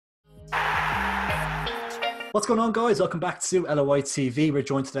What's going on, guys? Welcome back to LOI TV. We're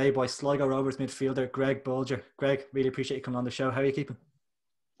joined today by Sligo Rovers midfielder Greg Bolger. Greg, really appreciate you coming on the show. How are you keeping?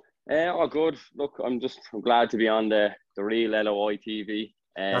 All good. Look, I'm glad to be on the real LOI TV.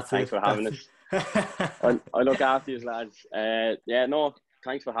 That's Thanks it. for having That's us. it. I look after you, lads. No,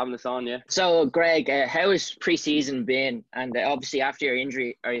 thanks for having us on. Yeah. So, Greg, how has pre-season been? And obviously, after your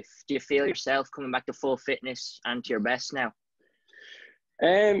injury, do you feel yourself coming back to full fitness and to your best now?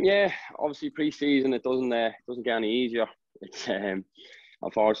 Yeah. Obviously, pre-season it doesn't get any easier. It's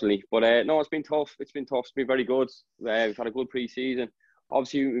unfortunately, but no, it's been tough. It's been tough. It's been very good. We've had a good pre-season.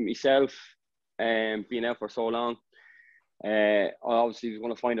 Obviously, myself, being out for so long, I obviously was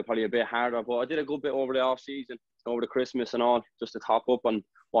going to find it probably a bit harder. But I did a good bit over the off season, over the Christmas and all, just to top up on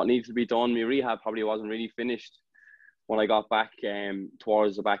what needs to be done. My rehab probably wasn't really finished when I got back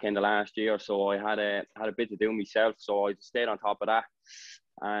towards the back end of last year. So I had a bit to do myself. So I just stayed on top of that.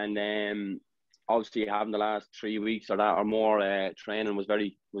 And obviously having the last 3 weeks or more training was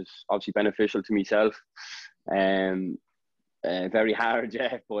obviously beneficial to myself. Very hard,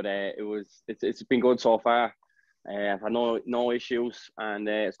 yeah, but it's been good so far. I've had no issues, and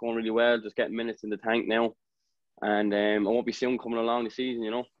it's going really well. Just getting minutes in the tank now, and I won't be soon coming along the season,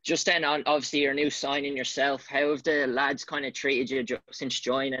 you know. Just then, on obviously your new signing yourself, how have the lads kind of treated you since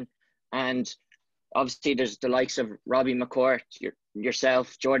joining? And obviously, there's the likes of Robbie McCourt,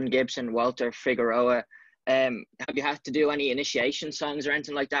 yourself, Jordan Gibson, Walter Figueroa. Have you had to do any initiation songs or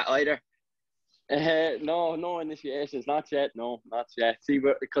anything like that either? No initiations, not yet. No, not yet. See,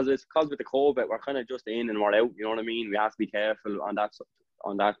 because with the COVID, we're kind of just in and we're out. You know what I mean? We have to be careful on that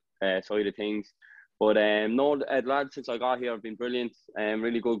side of things. But no, the lads since I got here have been brilliant.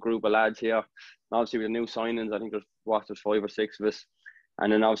 Really good group of lads here. And obviously with the new signings, I think there's 5 or 6 of us,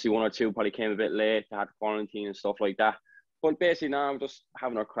 and then obviously 1 or 2 probably came a bit late. They had quarantine and stuff like that. But basically now I'm just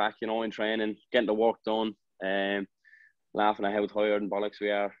having our crack, you know, in training, getting the work done. Laughing at how tired and bollocks we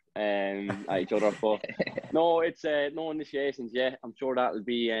are at each other. But no, it's no initiations yet. I'm sure that'll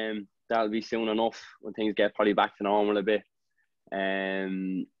be soon enough when things get probably back to normal a bit.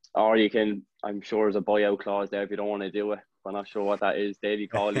 Or you can, I'm sure there's a buyout clause there if you don't want to do it. I'm not sure what that is. Davy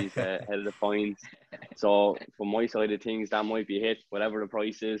Cawley's head of the fines. So from my side of things, that might be hit, whatever the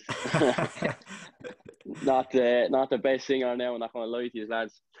price is. Not the best singer now, I'm not going to lie to you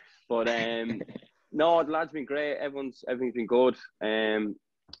lads. But no, the lads been great. Everything's been good.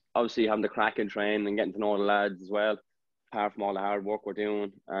 Obviously having the crack in training and getting to know the lads as well, apart from all the hard work we're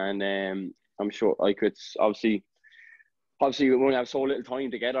doing. And I'm sure I could obviously we only have so little time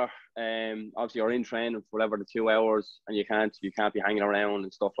together. Obviously you're in training for whatever the 2 hours, and you can't be hanging around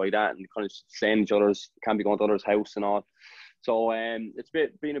and stuff like that, and kind of staying each other's, can't be going to others' house and all. So it's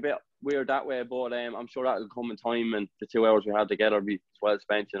been a bit weird that way, but I'm sure that'll come in time, and the 2 hours we had together will be well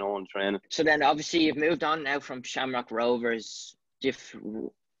spent, you know, in training. So then, obviously, you've moved on now from Shamrock Rovers. Do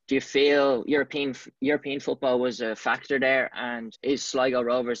you feel European football was a factor there, and is Sligo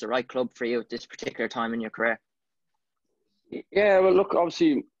Rovers the right club for you at this particular time in your career? Yeah, well,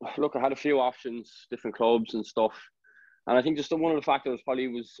 I had a few options, different clubs and stuff. And I think just one of the factors probably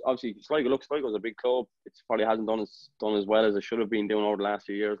was obviously Sligo's a big club. It probably hasn't done as well as it should have been doing over the last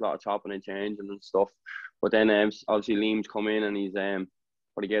few years. A lot of chopping and changing and stuff. But then obviously Liam's come in and he's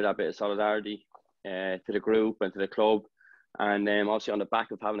probably gave that bit of solidarity to the group and to the club. And obviously on the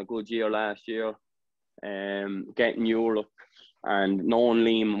back of having a good year last year, getting Europe and knowing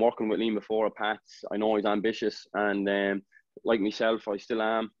Liam, working with Liam before at Pats, I know he's ambitious, and like myself, I still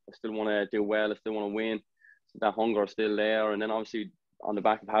am. I still want to do well. I still want to win. That hunger is still there. And then obviously on the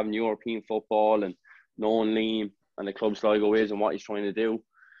back of having European football and knowing Liam and the club Sligo is and what he's trying to do, it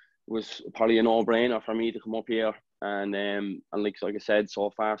was probably a no-brainer for me to come up here. And like I said, so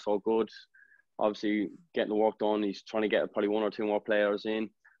far so good. Obviously getting the work done. He's trying to get probably 1 or 2 more players in.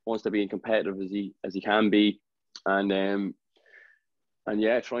 Wants to be as competitive as he can be. And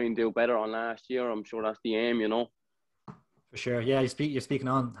yeah, try and do better on last year. I'm sure that's the aim, you know. For sure. Yeah, you're speaking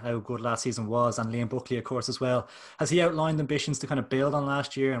on how good last season was, and Liam Buckley, of course, as well. Has he outlined ambitions to kind of build on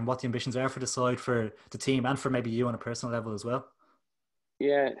last year, and what the ambitions are for the side, for the team, and for maybe you on a personal level as well?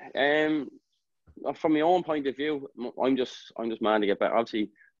 Yeah, from my own point of view, I'm just mad to get better. Obviously,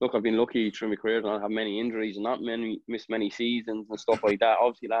 look, I've been lucky through my career to not have many injuries and not missed many seasons and stuff like that.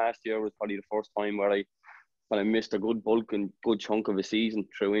 Obviously, last year was probably the first time where I missed a good bulk and good chunk of a season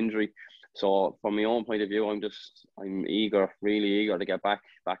through injury. So from my own point of view, I'm really eager to get back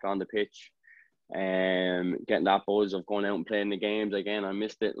on the pitch, getting that buzz of going out and playing the games again. I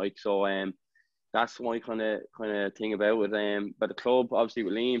missed it, that's my kind of thing about it. But the club, obviously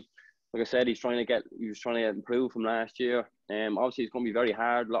with Liam, like I said, he was trying to improve from last year. Obviously it's going to be very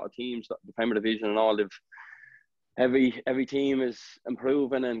hard. A lot of teams, the Premier Division and all, every team is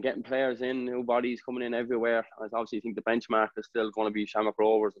improving and getting players in, new bodies coming in everywhere. I obviously think the benchmark is still going to be Shamrock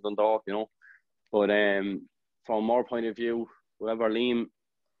Rovers and Dundalk, you know. But from our point of view, whatever Liam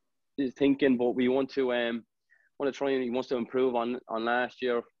is thinking, but we want to try and he wants to improve on last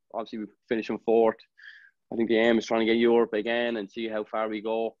year. Obviously, we finished in fourth. I think the aim is trying to get Europe again and see how far we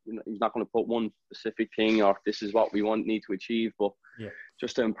go. He's not going to put one specific thing or this is what we need to achieve, but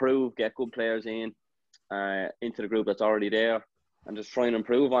just to improve, get good players in into the group that's already there, and just try and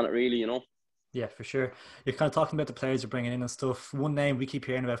improve on it. Really, you know. Yeah, for sure. You're kind of talking about the players you're bringing in and stuff. One name we keep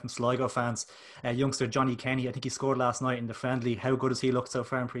hearing about from Sligo fans, youngster Johnny Kenny. I think he scored last night in the friendly. How good has he looked so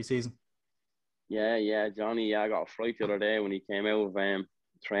far in pre-season? Yeah, Johnny. Yeah, I got a fright the other day when he came out of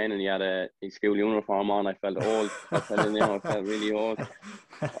training. He had his school uniform on. I felt old. I felt really old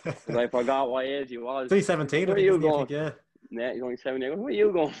because I forgot what age he was. He's 17. Where are you going? Yeah, he's only 17. Where are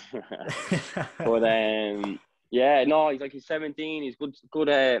you going? But yeah, no, he's 17. He's good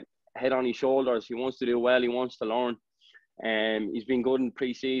head on his shoulders. He wants to do well. He wants to learn. He's been good in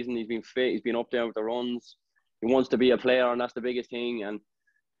pre-season. He's been fit. He's been up there with the runs. He wants to be a player, and that's the biggest thing. And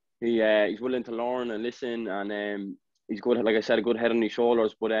he's willing to learn and listen. And he's good. Like I said, a good head on his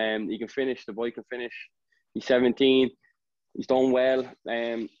shoulders. But he can finish. The boy can finish. He's 17. He's done well.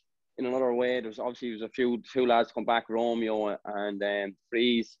 In another way, there's a few lads come back, Romeo and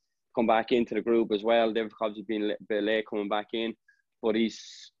Freeze come back into the group as well. They've obviously been a bit late coming back in. But he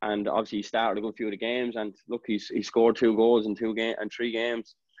started a good few of the games, and look, he scored 2 goals in 3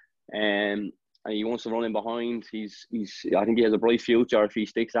 games, and he wants to run in behind. I think he has a bright future if he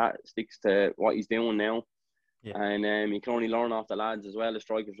sticks to what he's doing now, and he can only learn off the lads as well, the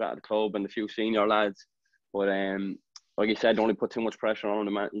strikers at the club and the few senior lads. But like you said, don't only put too much pressure on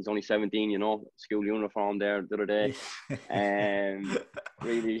him. He's only 17, you know, school uniform there the other day, and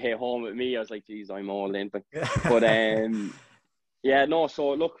really hit home with me. I was like, geez, I'm all in, but yeah, no,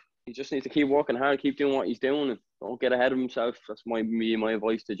 so look, he just needs to keep working hard, keep doing what he's doing, and don't get ahead of himself. That's my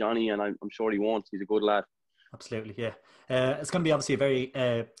advice to Johnny, and I'm sure he won't. He's a good lad. Absolutely, yeah. It's going to be obviously a very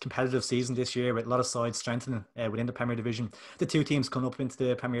competitive season this year with a lot of sides strengthening within the Premier Division. The 2 teams coming up into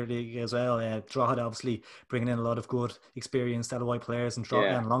the Premier League as well. Drogheda obviously bringing in a lot of good, experienced LOI players, and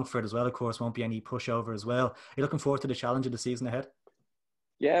and Longford as well, of course, won't be any pushover as well. Are you looking forward to the challenge of the season ahead?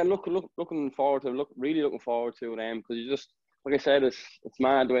 Yeah, looking forward to really looking forward to them, because you just, like I said, it's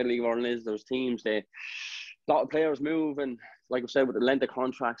mad the way the League of Ireland is. There's teams, a lot of players move, and like I said, with the length of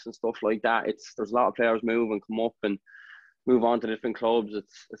contracts and stuff like that, there's a lot of players move and come up and move on to different clubs.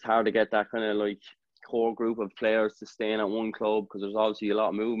 It's hard to get that kind of like core group of players to stay in at one club, because there's obviously a lot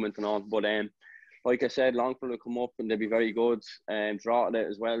of movement and all. But like I said, Longford will come up and they'll be very good. Drogheda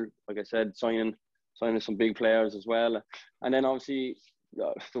as well, like I said, signing some big players as well. And then obviously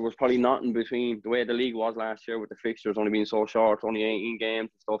there was probably nothing between the way the league was last year, with the fixtures only being so short, only 18 games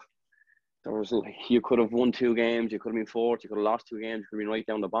and stuff. There was, you could have won 2 games, you could have been fourth, you could have lost 2 games, you could have been right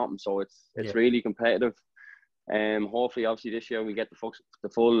down the bottom. So it's really competitive. Hopefully, obviously this year we get the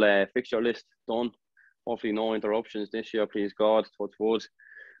full fixture list done. Hopefully no interruptions this year, please God, touch wood.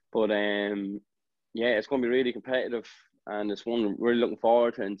 But yeah, it's going to be really competitive, and it's one we're really looking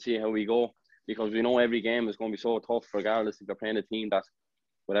forward to and see how we go, because we know every game is going to be so tough, regardless if you're playing a team that's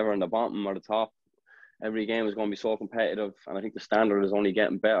whatever in the bottom or the top. Every game is going to be so competitive, and I think the standard is only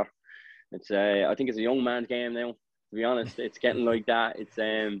getting better. I think it's a young man's game now, to be honest. It's getting like that.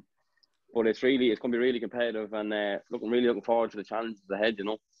 But it's going to be really competitive, and really looking forward to the challenges ahead, you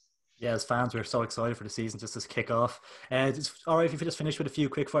know. Yeah, as fans, we're so excited for the season just to kick off. It's all right if you just finish with a few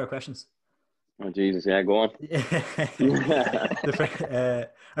quick fire questions. Oh Jesus, yeah, go on.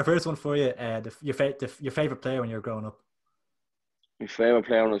 Our first one for you: your favorite player when you were growing up. My favourite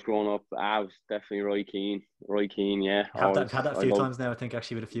player when I was growing up, was definitely Roy Keane. Roy Keane, yeah. I've had that a few times now, I think,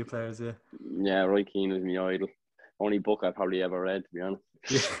 actually, with a few players, yeah. Yeah, Roy Keane was my idol. Only book I probably ever read, to be honest.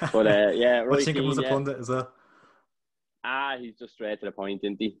 Yeah. But yeah, Roy Keane. What do you think of him as a pundit as well? He's just straight to the point,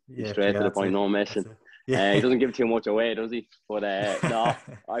 isn't he? He's straight to the point, no messing. Yeah. He doesn't give too much away, does he? But no,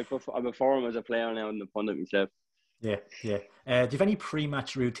 I prefer him as a player now than the pundit myself. Yeah. Do you have any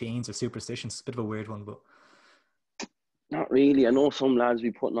pre-match routines or superstitions? Bit of a weird one, but... Not really. I know some lads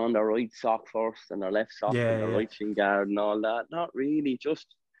be putting on their right sock first and their left sock and their right shin guard and all that. Not really.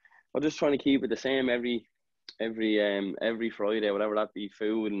 I'm just trying to keep it the same every Friday, whatever that be,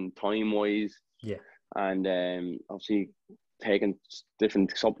 food and time wise. Yeah. And obviously taking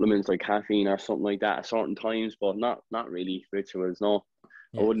different supplements like caffeine or something like that at certain times, but not really rituals. No,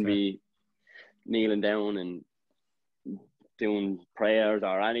 I wouldn't be kneeling down and doing prayers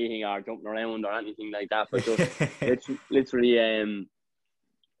or anything, or jumping around or anything like that, but just it's literally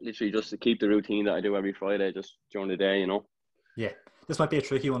literally just to keep the routine that I do every Friday, just during the day, you know. Yeah, this might be a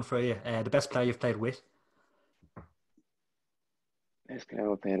tricky one for you. The best player you've played with? Best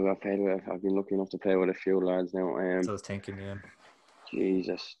player I've played with. I've been lucky enough to play with a few lads now. So I was thinking, yeah.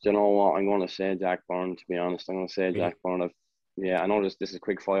 Jesus, do you know what? I'm going to say Jack Byrne. To be honest, I'm going to say Really? Jack Byrne. Yeah, I know this is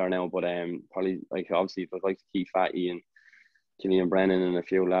quick fire now, but probably like obviously if I'd like to keep Fatty and Killian Brennan and a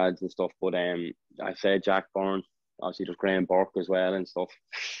few lads and stuff, but I say Jack Byrne. Obviously there's Graham Burke as well and stuff.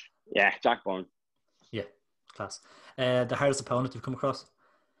 Yeah, Jack Byrne. Yeah, class. The hardest opponent you've come across?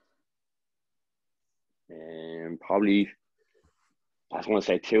 Probably I was going to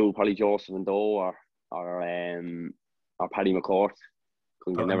say two, probably Joseph and Doe or Paddy McCourt.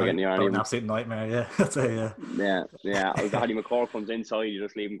 Never get near any of an them. absolute nightmare, yeah. That's a, yeah. Paddy McCourt comes inside, you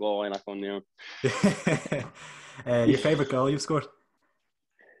just leave him go and I come down. Your favourite goal you've scored?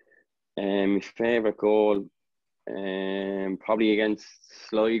 My favourite goal, probably against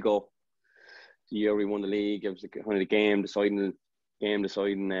Sligo. The year we won the league, it was kind of the game deciding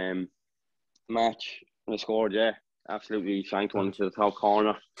match. And I scored, yeah. Absolutely shanked one to the top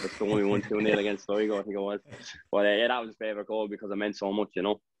corner. That's the one we won 2-0 against Sligo, I think it was. But yeah, that was his favourite goal because it meant so much, you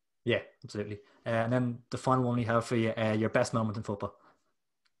know. Yeah, absolutely. And then the final one we have for you, your best moment in football.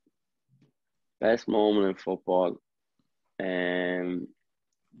 Best moment in football.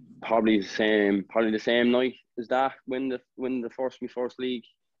 Probably the same night as that. Win my first league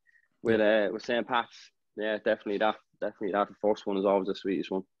with St. Pat's. Yeah, definitely that. Definitely that. The first one is always the sweetest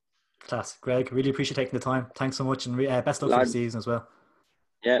one. Class. Greg, really appreciate taking the time. Thanks so much, and best luck for the Lads, season as well.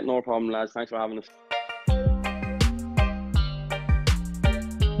 yeah, no problem, lads. Thanks for having us.